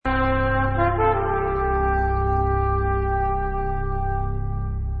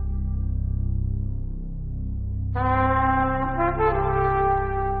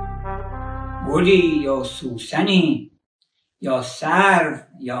گلی یا سوسنی یا سرو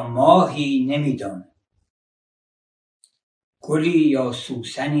یا ماهی نمیدانم. گلی یا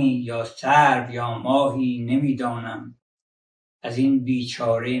سوسنی یا سرو یا ماهی نمیدانم. از این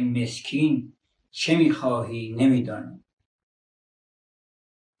بیچاره مسکین چه میخواهی نمیدانم.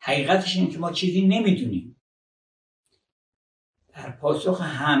 حقیقتش اینه که ما چیزی نمیدونیم. در پاسخ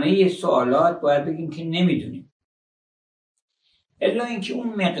همه سوالات باید بگیم که نمیدونیم، الا اینکه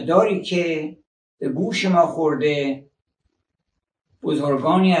اون مقداری که به گوش ما خورده،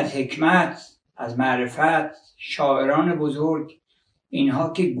 بزرگانی از حکمت، از معرفت، شاعران بزرگ،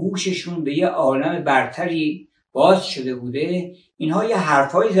 اینها که گوششون به یه عالم برتری باز شده بوده، اینها یه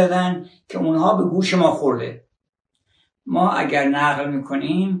حرفایی زدن که اونها به گوش ما خورده. ما اگر نقل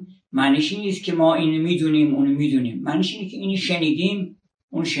میکنیم معنیش این نیست که ما اینو میدونیم اونو میدونیم، معنیش اینه که اینو شنیدیم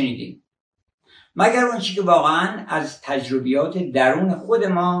اون شنیدیم، مگر اون چیزی که واقعا از تجربیات درون خود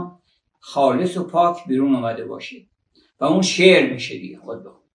ما خالص و پاک بیرون اومده باشه و اون شعر میشه دیگه خود به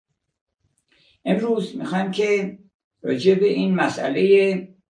خود. امروز میخوایم که راجع به این مسئله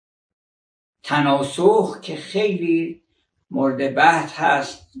تناسخ که خیلی مورد بحث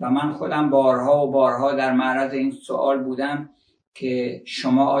هست و من خودم بارها و بارها در معرض این سوال بودم که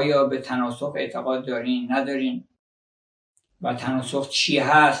شما آیا به تناسخ اعتقاد دارین ندارین و تناسخ چی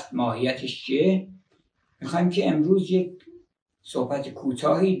هست، ماهیتش چیه. میخوایم که امروز یک صحبت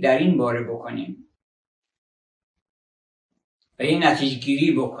کوتاهی در این باره بکنیم و یه نتیجه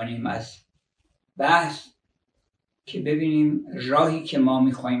گیری بکنیم از بحث که ببینیم راهی که ما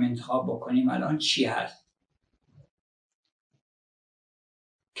میخوایم انتخاب بکنیم الان چی هست.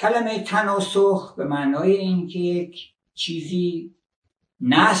 کلمه تناسخ به معنای این که یک چیزی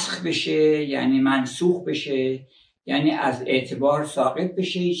نسخ بشه، یعنی منسوخ بشه، یعنی از اعتبار ساقط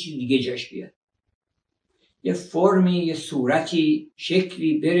بشه، یه چیز دیگه جاش بیاد، یه فرمی، یه صورتی،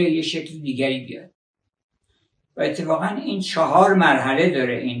 شکلی بره یه شکل دیگری بیاد. و اتفاقا این 4 مرحله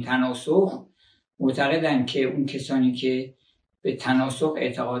داره این تناسخ. معتقدن که اون کسانی که به تناسخ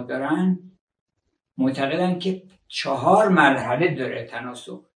اعتقاد دارن معتقدن که 4 مرحله داره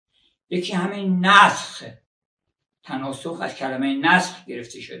تناسخ. یکی همین نسخ. تناسخ از کلمه نسخ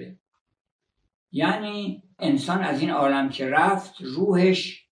گرفته شده، یعنی انسان از این عالم که رفت،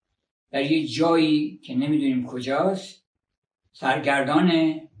 روحش در یه جایی که نمیدونیم کجاست،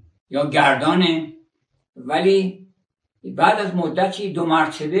 سرگردانه یا گردانه، ولی بعد از مدتی 2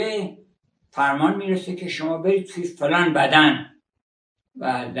 مرتبه فرمان میرسه که شما برید توی فلان بدن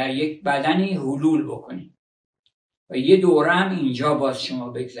و در یک بدنی حلول بکنید و یه دوره هم اینجا باز شما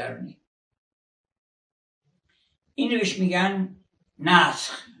بگذرونید. اینو بهش میگن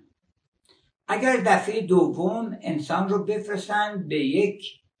نسخ. اگر دفعه دوم انسان رو بفرستن به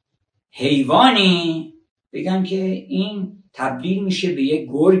یک حیوانی، بگن که این تبدیل میشه به یک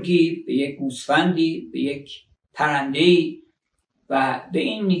گرگی، به یک گوسفندی، به یک پرنده‌ای و به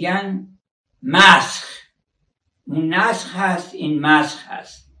این میگن مسخ. اون نسخ هست، این مسخ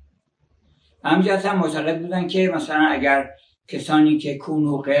هست. همجاست هم معتقد بودن که مثلا اگر کسانی که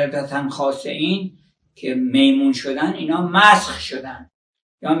کونو قردتن خاصین که میمون شدن، اینا مسخ شدن،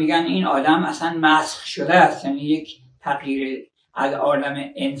 یا میگن این آدم اصلا مسخ شده است، یعنی یک تغییر از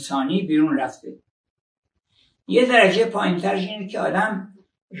عالم انسانی بیرون رفته. یه درجه پایین‌ترش اینه که آدم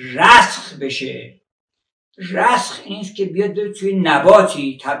رسخ بشه. رسخ اینست که بیاد توی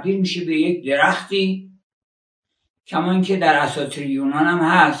نباتی تبدیل میشه به یک درختی، کمان که در اساطیر یونان هم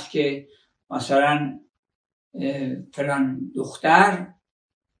هست که مثلا فلان دختر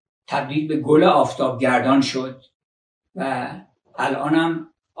تبدیل به گل آفتابگردان شد و الانم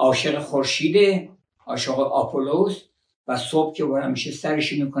عاشق خورشیده، عاشق آپولوس، و صبح که بلند میشه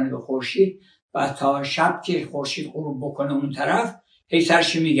سرش میکنه به خورشید و تا شب که خورشید غروب بکنه اون طرف هی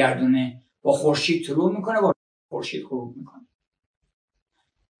سرش میگردونه، با خورشید طلوع میکنه با خورشید غروب میکنه.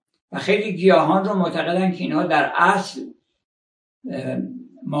 و خیلی گیاهان رو معتقدن که اینها در اصل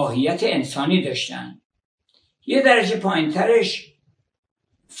ماهیت انسانی داشتن. یه درجه پایینترش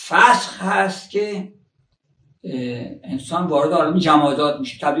فسخ هست که انسان وارد عالم جمادات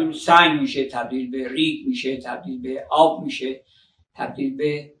میشه، تبدیل به سنگ میشه، تبدیل به ریگ میشه، تبدیل به آب میشه، تبدیل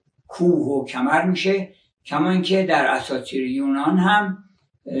به کوه و کمر میشه. کما اینکه در اساطیر یونان هم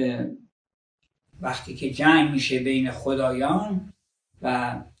وقتی که جنگ میشه بین خدایان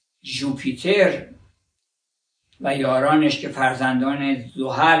و ژوپیتر و یارانش که فرزندان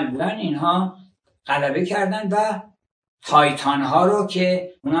زحل بودن، اینها غلبه کردن و تایتان ها رو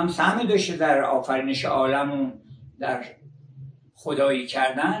که اونم سهمی داشته در آفرینش عالم و در خدایی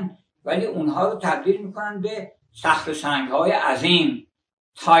کردن، ولی اونها رو تبدیل میکنن به صخره سنگ های عظیم،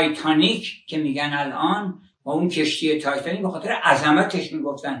 تایتانیک که میگن الان، و اون کشتی تایتانیک به خاطر عظمتش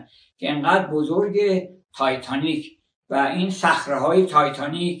میگفتن که انقدر بزرگ تایتانیک و این صخره‌های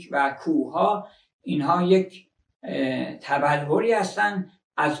تایتانیک و کوه‌ها، اینها یک تبلوری هستند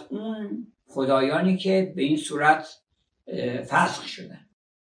از اون خدایانی که به این صورت فسخ شدن.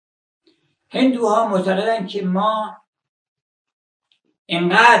 هندوها معتقدن که ما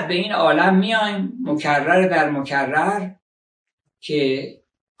انقدر به این عالم میایم مکرر در مکرر که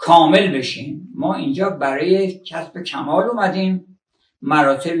کامل بشیم. ما اینجا برای کسب کمال اومدیم،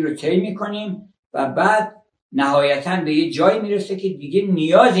 مراتبی رو طی میکنیم و بعد نهایتاً به یه جایی میرسه که دیگه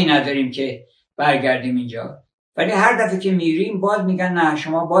نیازی نداریم که برگردیم اینجا. ولی هر دفعه که میریم باز میگن نه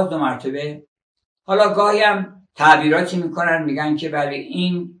شما باز 2 مرتبه. حالا گاهی هم تعبیراتی میکنن، میگن که ولی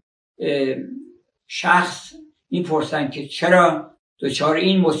این شخص میپرسن که چرا دچار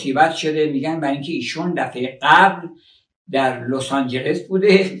این مصیبت شده، میگن برای اینکه ایشون دفعه قبل در لس آنجلس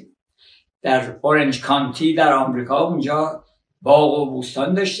بوده، در اورنج کانتی در آمریکا، اونجا باغ و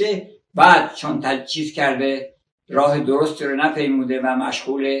بوستان داشته، بعد چون تجهیز کرده راه درست رو نپیموده و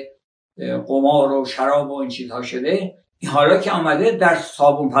مشغول قمار و شراب و این چیزها شده، حالا که آمده در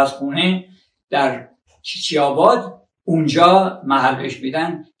صابون پسخونه در چیچیاباد، اونجا محل بهش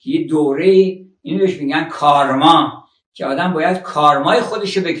میدن که یه دوره اینو بهش میگن کارما، که آدم باید کارمای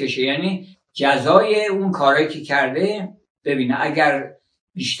خودشو بکشه، یعنی جزای اون کارایی که کرده ببینه. اگر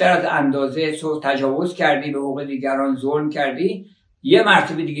بیشتر از اندازه تو تجاوز کردی، به حقوق دیگران ظلم کردی، یه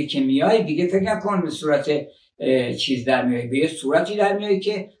مرتبه دیگه که میای دیگه فکر نکن به صورت چیز در میای، به یه صورتی در میای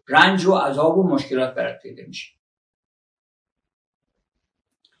که رنج و عذاب و مشکلات برات پیدا میشه.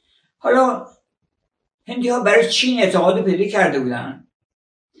 حالا هندی ها برای چین اعتقاد پیدا کرده بودن؟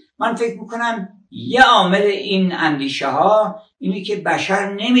 من فکر میکنم یه عامل این اندیشه ها اینه که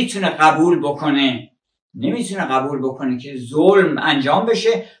بشر نمیتونه قبول بکنه که ظلم انجام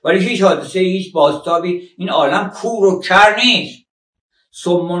بشه، ولی هیچ حادثه، هیچ بازتابی، این عالم کور و کر نیست،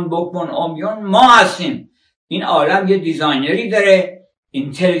 صمون بکمون عمیان ما هستیم. این عالم یه دیزاینری داره،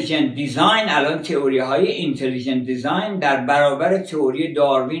 اینتلیجنت دیزاین. الان تئوری های اینتلیجنت دیزاین در برابر تئوری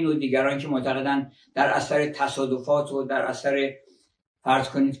داروین و دیگران که معتقدن در اثر تصادفات و در اثر فرض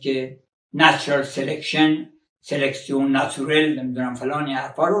کنید که نچرال سلکشن ناتورل نمیدونم فلان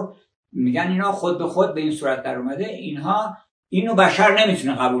حرفا رو میگن، اینا خود به خود به این صورت در اومده، اینو بشر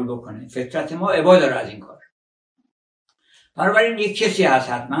نمیتونه قبول بکنه، فطرت ما ابا داره از این کار. بنابراین یک کسی هست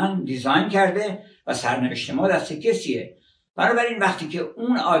حتما دیزاین کرده و سرنوشت ما دست کسیه. بنابراین وقتی که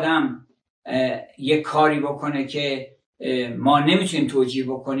اون آدم یک کاری بکنه که ما نمیتونیم توجیه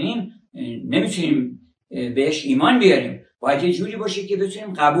بکنیم، نمیتونیم بهش ایمان بیاریم، باید یه جوری باشه که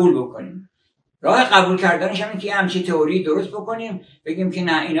بتونیم قبول بکنیم. راه قبول کردنش هم که همچین تئوری درست بکنیم، بگیم که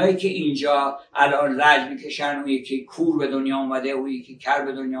نه اینایی که اینجا الان رنج میکشن، اون یکی کور به دنیا اومده، اون یکی کر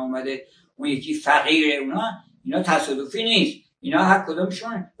به دنیا اومده، اون یکی فقیره، اینا تصادفی نیست. اینا هر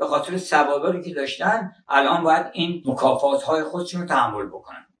کدومشون به خاطر سوابقی که داشتن الان باید این مکافات‌های خودشون رو تحمل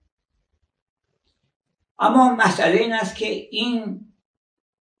بکنن. اما مسئله این است که این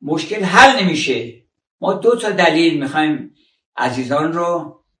مشکل حل نمیشه. ما 2 تا دلیل میخوایم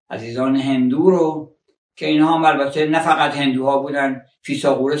عزیزان هندو رو، که اینها هم البته نه فقط هندوها بودن،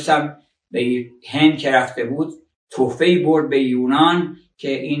 فیثاغورس هم به هند که رفته بود تحفه‌ای برد به یونان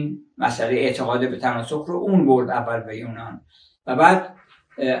که این مسئله اعتقاد به تناسخ رو اون برد اول به یونان و بعد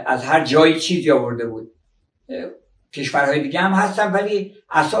از هر جایی چیزی آورده بود. کشورهای دیگه هم هستن ولی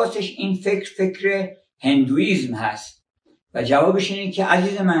اساسش این فکر هندویزم هست و جوابش اینه که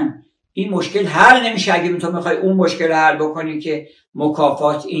عزیز من این مشکل حل نمیشه اگه تو میخوای اون مشکل حل بکنی که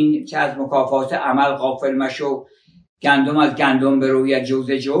مکافات، این که از مکافات عمل غافل مشو، گندم از گندم بروید جو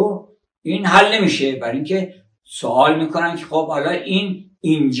ز جو، این حل نمیشه. برای اینکه سوال میکنن که خب حالا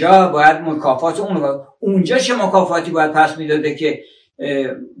اینجا باید مکافات اونجا چه مکافاتی باید پس میداده که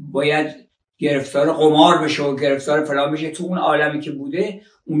باید گرفتار قمار بشه و گرفتار فلان بشه تو اون عالمی که بوده،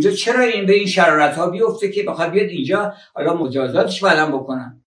 اونجا چرا این به این شرارت ها بیفته که بخواد بیاد اینجا حالا مجازاتش بدن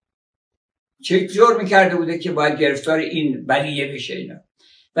بکنن؟ چه جرمی کرده بوده که باید گرفتار این بلیه بشه اینا؟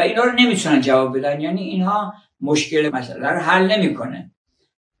 و اینا رو نمیتونن جواب بدن، یعنی اینها مشکل مسئله رو حل نمیکنه.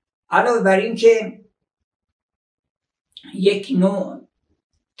 علاوه بر این که یک نوع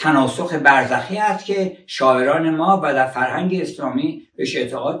تناسخ برزخی هست که شاعران ما و در فرهنگ اسلامی بهش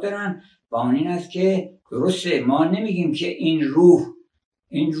اعتقاد دارن و اون این است که درسته ما نمیگیم که این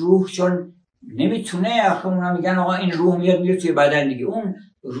روح چون نمیتونه، آخه اونا میگن آقا این روح میره توی بدن دیگه، اون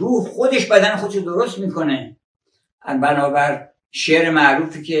روح خودش بدن خودش درست میکنه. بنابر شعر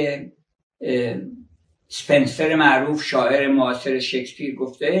معروفی که سپنسر معروف شاعر معاصر شکسپیر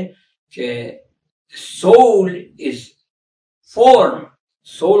گفته که soul is form،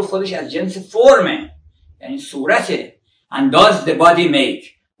 soul خودش از جنس فرمه، یعنی صورته. and does the body make،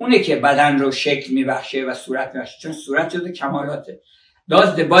 اونه که بدن رو شکل میبخشه و صورت میبخشه، چون صورت جزو کمالاته.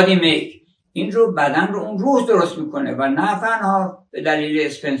 Does the body make. این رو بدن رو اون روح درست میکنه و نه تنها به دلیل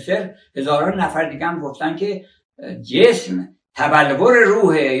اسپنسر، هزاران نفر دیگه هم گفتن که جسم تبلور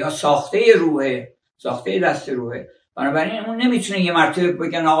روحه یا ساخته روحه، ساخته دست روحه. بنابراین اون نمیتونه یه مرتبه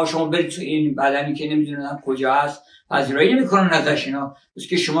بگن آقا شما برید تو این بدنی که نمیدونم کجا هست، پذیرایی نمیکنن ازش اینا. بس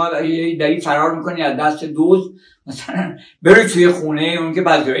که شما داری فرار میکنی از دست دزد، مثلا برید توی خونه اون که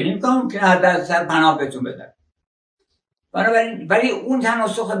پذیرایی نمیکنه که از دست پناه بهتون بدن. بنابراین ولی اون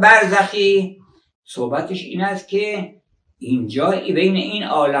تناسخ برزخی صحبتش این است که اینجا بین این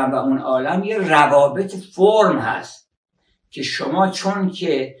عالم و اون عالم یه روابط فرم هست که شما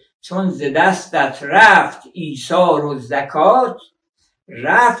چون ز دستت رفت ایثار و زکات،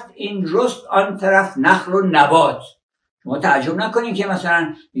 رفت این رست آن طرف نخل و نبات. شما تعجب نکنین که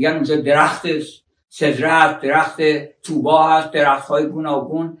مثلا میگن اونجا درخت سدره هست، درخت توبا هست، درخت های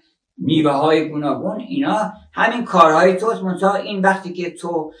گوناگون، میوه های گوناگون، اینا همین کارهای توست. منتها این وقتی که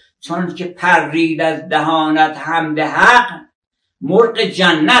تو چون که پرید از دهانت حمد حق، مرغ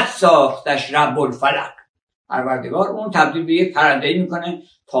جنت ساختش رب الفلق. پروردگار اون تبدیل به یک پرنده‌ای میکنه،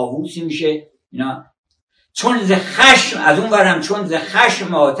 طاووسی میشه اینا. چون ز خشم از اون ورم، چون ز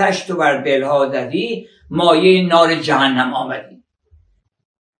خشم آتش تو بر دلها زدی، مایه نار جهنم آمدی.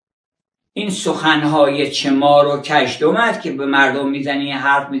 این سخنهای چه مار و کژدمت که به مردم میزنی،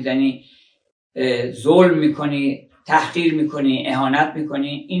 حرف میزنی، ظلم میکنی، تحقیر میکنی، اهانت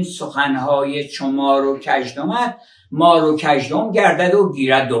میکنی، این سخنهای چه مار و کژدمت، مار و کژدم گردد و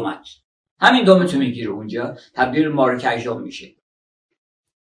گیرد دمت. همین دمتو میگیره اونجا، تبدیل مار و کژدم میشه.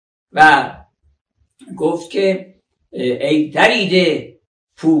 و گفت که ای دریده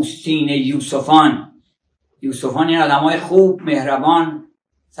پوستین یوسفان. یوسفان این آدمای خوب، مهربان،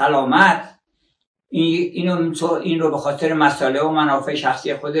 سلامت. این رو به خاطر مسائل و منافع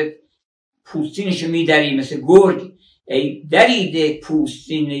شخصی خودت پوستینشو میدری مثل گرگ. ای دریده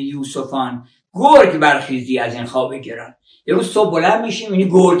پوستین یوسفان، گرگ برخیزی از این خواب گران. یه روز صبح بلند میشیم اینی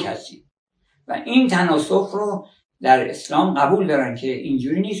گرگ هستی. و این تناسخ رو در اسلام قبول دارن که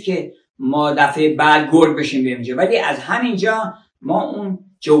اینجوری نیست که ما دفعه بعد گرگ بشیم بیمجه، ولی از همینجا ما اون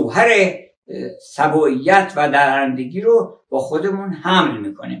جوهر سبوعیت و درندگی رو با خودمون حمل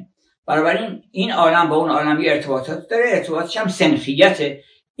میکنیم. بنابراین این عالم با اون عالم یه ارتباطات داره، ارتباطش هم سنخیته.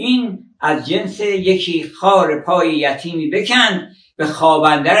 این از جنس یکی خار پای یتیمی بکن، به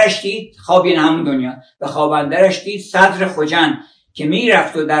خوابندرش دید، خواب یعنی همون دنیا، به خوابندرش دید صدر خجن که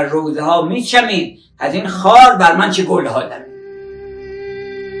میرفت و در روزه ها میچمید، از این خار بر من چه گل ها در